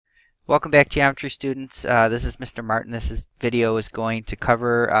Welcome back, geometry students. This is Mr. Martin. This video is going to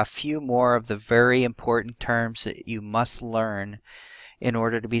cover a few more of the very important terms that you must learn in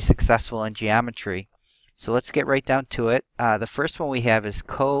order to be successful in geometry. So let's get right down to it. The first one we have is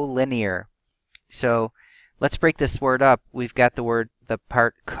collinear. So let's break this word up. We've got the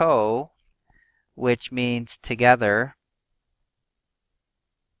part co, which means together,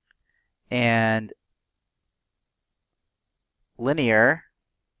 and linear,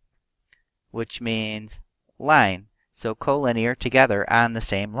 which means line. So collinear, together on the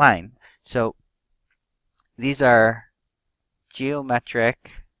same line. So these are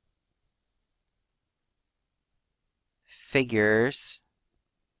geometric figures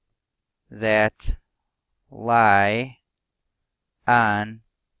that lie on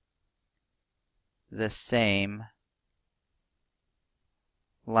the same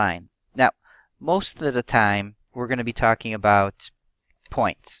line. Now, most of the time we're going to be talking about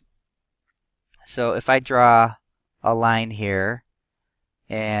points. So if I draw a line here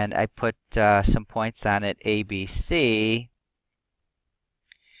and I put some points on it, A, B, C,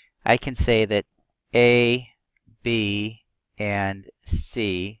 I can say that A, B, and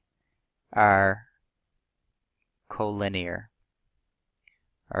C are collinear.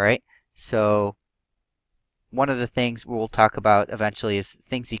 Alright, so one of the things we'll talk about eventually is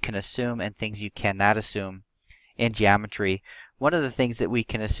things you can assume and things you cannot assume in geometry. One of the things that we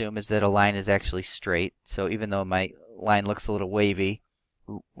can assume is that a line is actually straight. So even though my line looks a little wavy,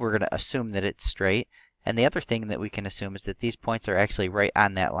 we're going to assume that it's straight. And the other thing that we can assume is that these points are actually right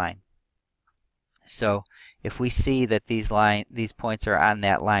on that line. So if we see that these points are on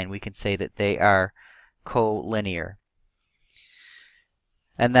that line, we can say that they are collinear.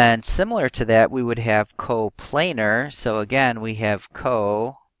 And then similar to that, we would have coplanar. So again, we have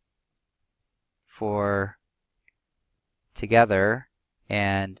co for together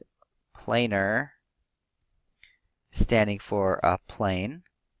and planar standing for a plane.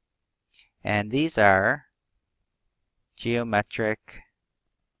 And these are geometric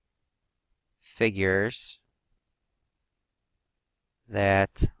figures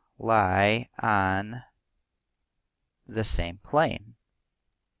that lie on the same plane.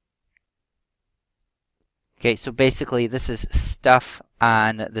 Okay, so basically this is stuff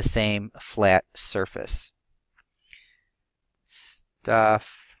on the same flat surface.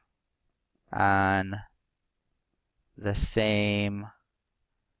 Stuff on the same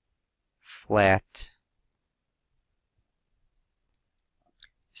flat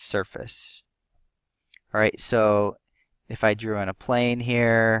surface. Alright, so if I drew in a plane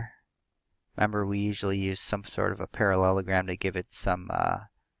here, remember we usually use some sort of a parallelogram to give it some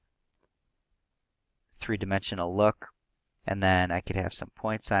three-dimensional look. And then I could have some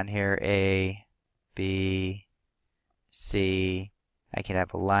points on here, A, B, C. I could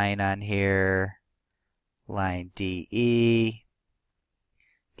have a line on here, line DE.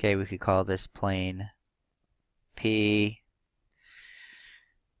 Okay, we could call this plane P.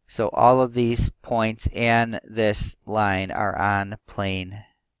 So all of these points and this line are on plane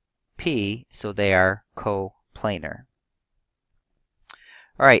P, so they are coplanar.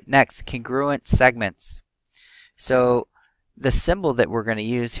 Alright, next, congruent segments. So the symbol that we're going to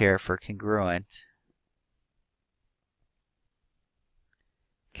use here for congruent,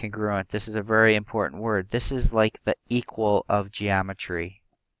 this is a very important word. This is like the equal of geometry.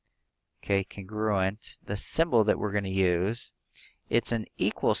 Okay, congruent, the symbol that we're going to use, it's an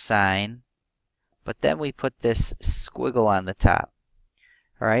equal sign, but then we put this squiggle on the top.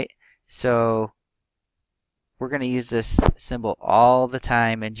 Alright, so we're going to use this symbol all the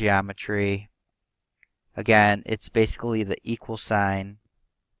time in geometry. Again, it's basically the equal sign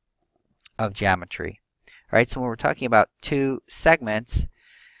of geometry. Alright, so when we're talking about two segments,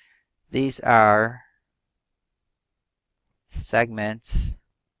 these are segments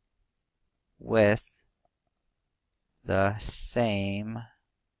with the same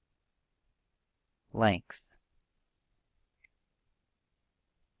length.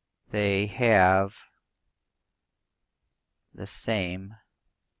 They have the same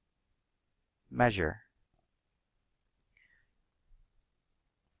measure.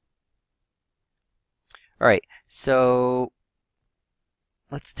 Alright, so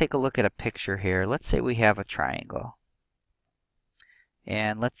let's take a look at a picture here. Let's say we have a triangle.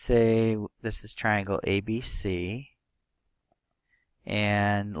 And let's say this is triangle ABC.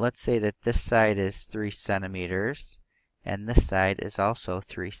 And let's say that this side is 3 centimeters. And this side is also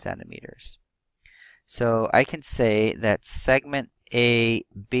 3 centimeters. So I can say that segment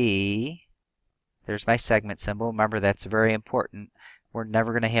AB, there's my segment symbol. Remember, that's very important. We're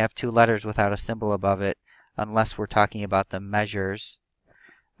never going to have two letters without a symbol above it unless we're talking about the measures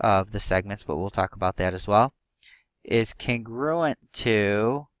of the segments, but we'll talk about that as well, is congruent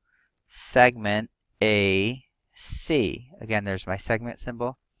to segment AC. Again, there's my segment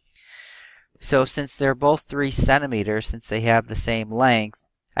symbol. So since they're both 3 centimeters, since they have the same length,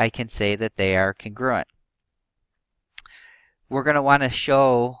 I can say that they are congruent. We're going to want to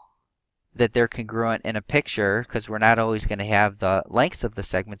show that they're congruent in a picture because we're not always going to have the lengths of the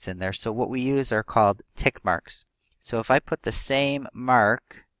segments in there. So what we use are called tick marks. So if I put the same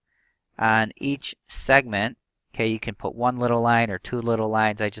mark on each segment, okay, you can put 1 little line or 2 little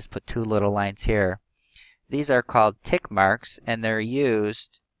lines. I just put 2 little lines here. These are called tick marks, and they're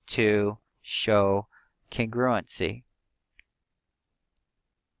used to show congruency.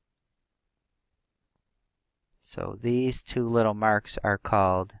 So these 2 little marks are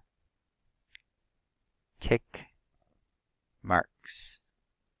called tick marks.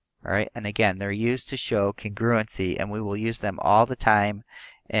 All right, and again, they're used to show congruency, and we will use them all the time,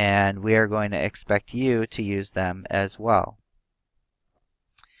 and we are going to expect you to use them as well.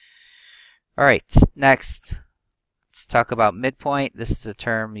 All right, next, let's talk about midpoint. This is a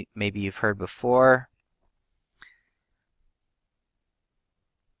term maybe you've heard before.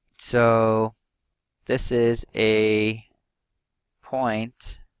 So this is a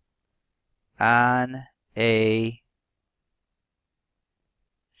point on a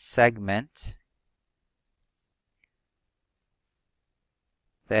segment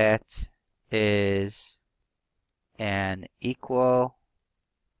that is an equal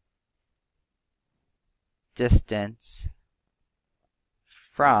distance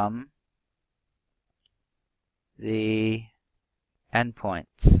from the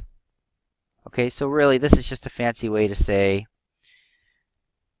endpoints. Okay, so really this is just a fancy way to say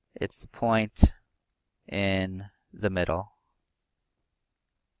it's the point in the middle.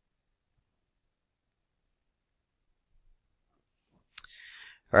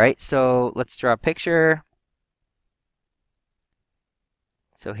 All right, so let's draw a picture.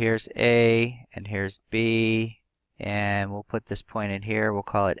 So here's A and here's B, and we'll put this point in here. We'll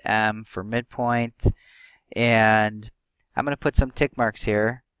call it M for midpoint, and I'm going to put some tick marks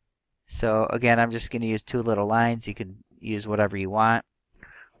here. So again, I'm just going to use 2 little lines. You can use whatever you want.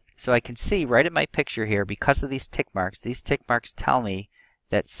 So I can see right in my picture here, because of these tick marks tell me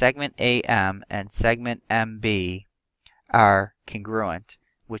that segment AM and segment MB are congruent,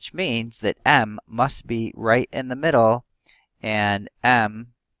 which means that M must be right in the middle, and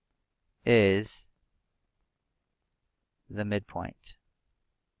M is the midpoint.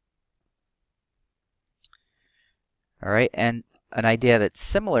 All right, and an idea that's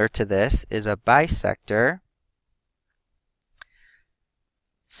similar to this is a bisector.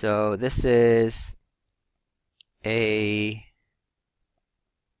 So this is a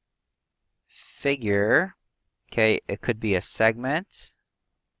figure. Okay, it could be a segment,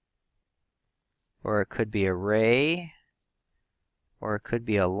 or it could be a ray, or it could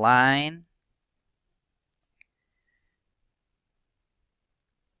be a line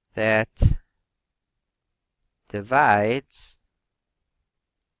that divides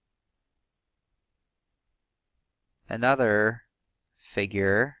another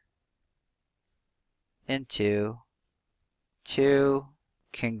figure into 2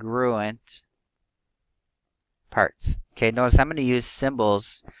 congruent parts. Okay, notice I'm going to use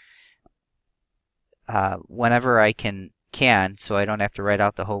symbols whenever I can, so I don't have to write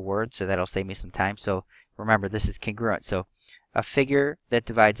out the whole word, so that'll save me some time. So remember, this is congruent. So a figure that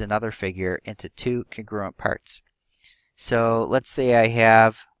divides another figure into 2 congruent parts. So let's say I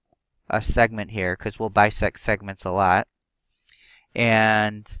have a segment here, because we'll bisect segments a lot,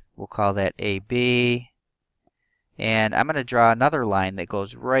 and we'll call that AB, and I'm going to draw another line that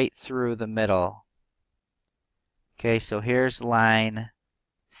goes right through the middle. Okay, so here's line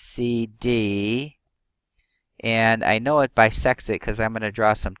CD, and I know it bisects it because I'm going to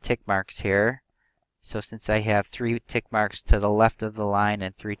draw some tick marks here. So since I have 3 tick marks to the left of the line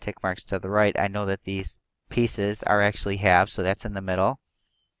and 3 tick marks to the right, I know that these pieces are actually halves, so that's in the middle.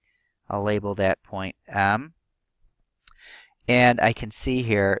 I'll label that point M. And I can see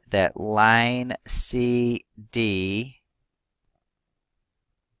here that line CD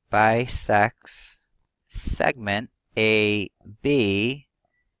bisects segment AB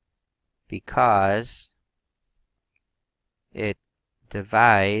because it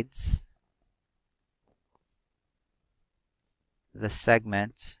divides the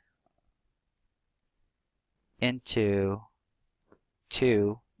segment into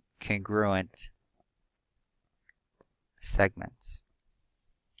 2 congruent segments.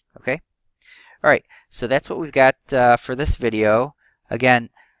 Okay? All right, so that's what we've got for this video. Again,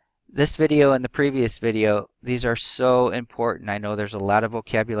 This video and the previous video, these are so important. I know there's a lot of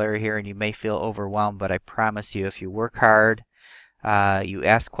vocabulary here and you may feel overwhelmed, but I promise you, if you work hard, you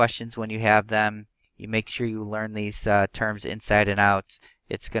ask questions when you have them, you make sure you learn these terms inside and out,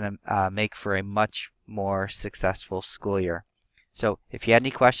 it's going to make for a much more successful school year. So if you had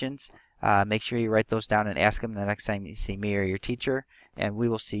any questions, make sure you write those down and ask them the next time you see me or your teacher, and we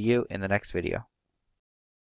will see you in the next video.